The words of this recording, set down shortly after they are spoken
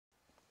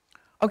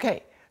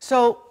Okay,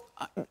 so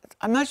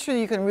I'm not sure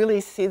you can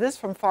really see this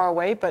from far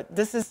away, but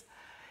this is,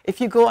 if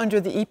you go under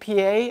the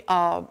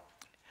EPA.gov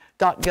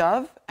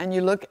and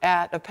you look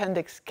at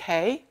Appendix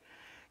K,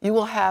 you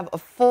will have a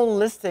full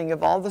listing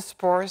of all the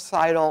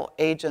sporicidal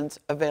agents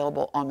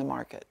available on the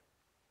market,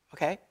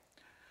 okay?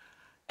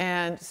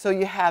 And so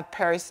you have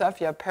Perisuf,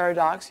 you have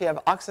Paradox, you have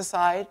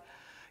Oxicide,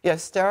 you have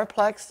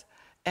Steriplex,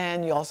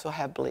 and you also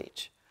have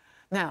bleach.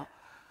 Now,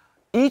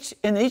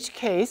 in each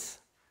case,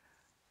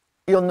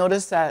 you'll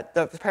notice that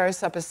the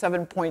Perisuf is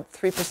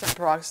 7.3%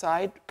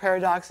 peroxide,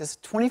 Paradox is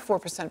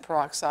 24%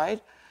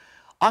 peroxide,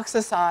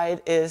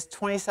 Oxicide is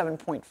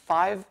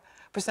 27.5%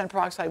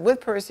 peroxide with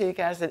peracetic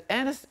acid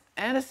and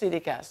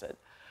acetic acid.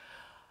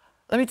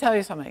 Let me tell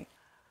you something.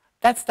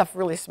 That stuff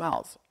really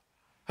smells,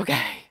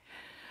 okay?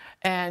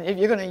 And if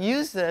you're going to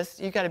use this,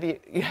 you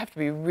have to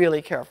be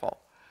really careful.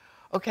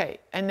 Okay,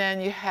 and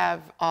then you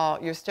have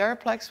your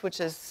Steriplex, which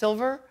is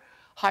silver,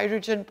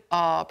 hydrogen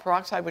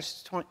peroxide, which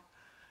is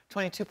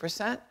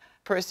 22%,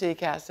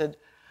 peracetic acid,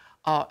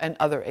 and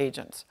other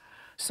agents.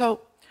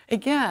 So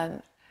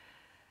again,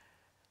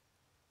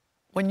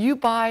 when you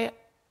buy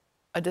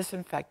a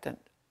disinfectant,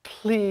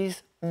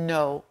 please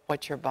know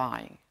what you're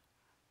buying.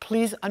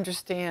 Please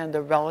understand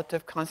the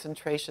relative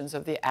concentrations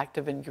of the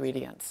active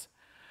ingredients.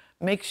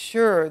 Make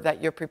sure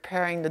that you're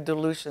preparing the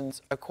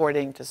dilutions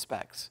according to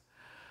specs,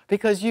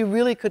 because you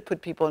really could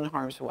put people in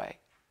harm's way.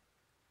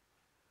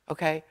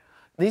 Okay?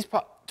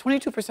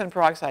 22%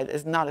 peroxide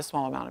is not a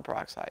small amount of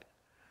peroxide.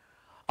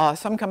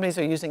 Some companies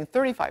are using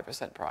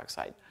 35%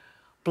 peroxide.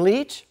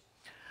 Bleach.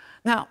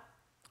 Now,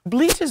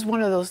 bleach is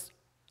one of those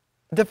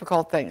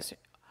difficult things.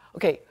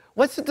 Okay,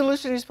 what's the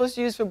dilution you're supposed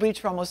to use for bleach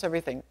for almost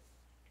everything?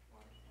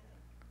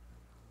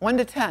 1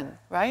 to 10,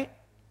 right?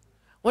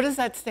 What does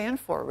that stand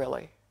for,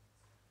 really?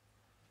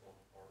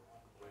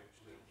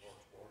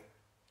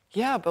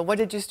 Yeah, but what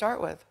did you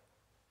start with?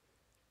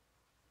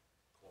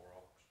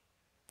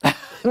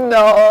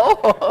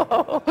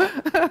 No.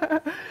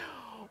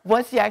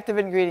 What's the active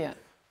ingredient?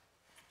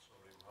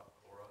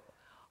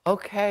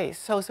 Okay,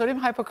 so sodium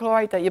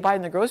hypochlorite that you buy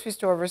in the grocery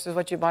store versus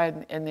what you buy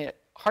in the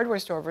hardware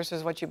store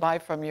versus what you buy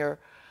from your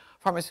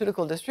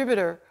pharmaceutical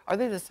distributor, are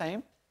they the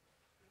same?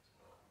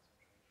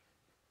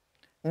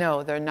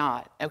 No, they're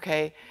not,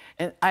 okay?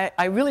 And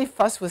I really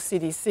fuss with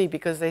CDC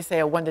because they say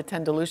a 1 to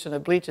 10 dilution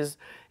of bleach is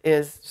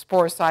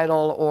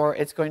sporicidal, or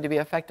it's going to be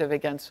effective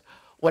against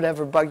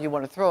whatever bug you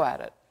want to throw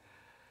at it,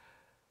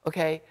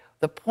 okay?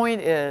 The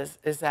point is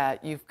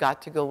that you've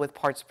got to go with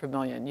parts per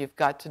million. You've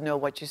got to know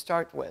what you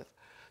start with.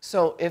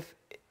 So if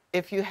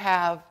you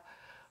have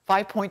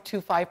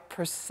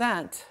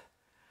 5.25%,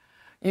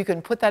 you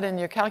can put that in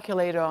your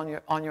calculator on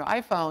your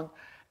iPhone,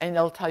 and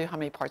it'll tell you how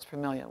many parts per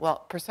million.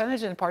 Well,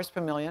 percentage and parts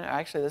per million are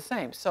actually the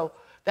same. So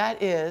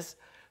that is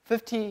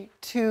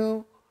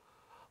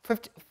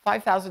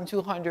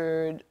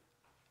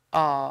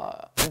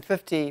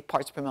 5,250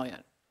 parts per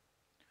million.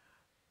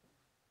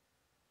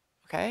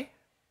 Okay?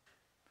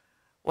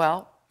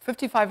 Well,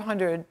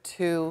 5,500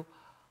 to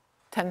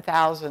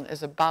 10,000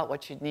 is about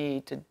what you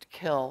need to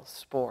kill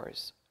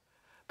spores.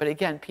 But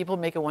again, people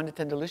make a 1 to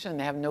 10 dilution and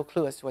they have no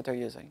clue as to what they're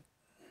using.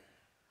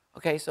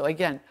 Okay, so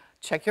again,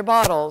 check your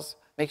bottles,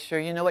 make sure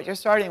you know what you're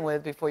starting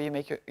with before you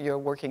make your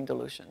working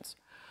dilutions.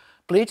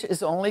 Bleach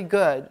is only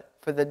good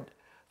for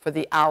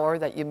the hour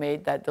that you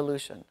made that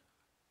dilution.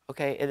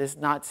 Okay, it is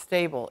not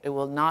stable. It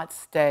will not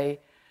stay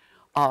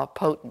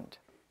potent.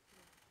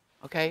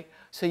 Okay,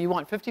 so you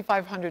want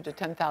 5,500 to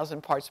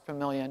 10,000 parts per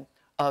million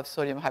of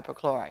sodium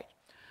hypochlorite.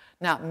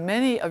 Now,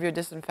 many of your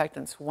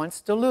disinfectants,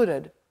 once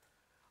diluted,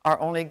 are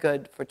only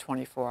good for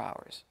 24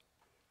 hours.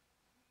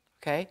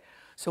 Okay?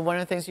 So one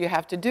of the things you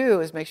have to do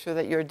is make sure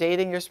that you're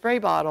dating your spray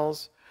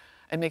bottles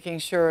and making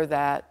sure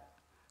that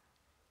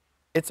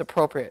it's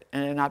appropriate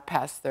and they're not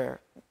past the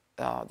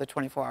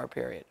 24-hour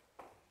period.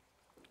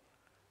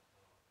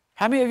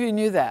 How many of you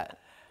knew that?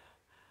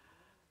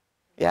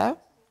 Yeah?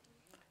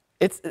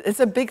 It's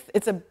a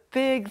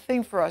big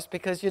thing for us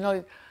because, you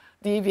know,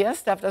 the EVS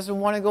staff doesn't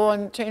want to go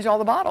and change all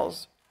the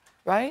bottles,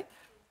 right?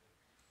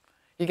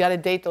 You got to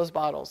date those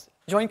bottles.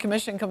 Joint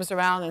Commission comes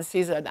around and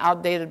sees an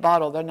outdated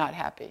bottle, they're not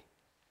happy.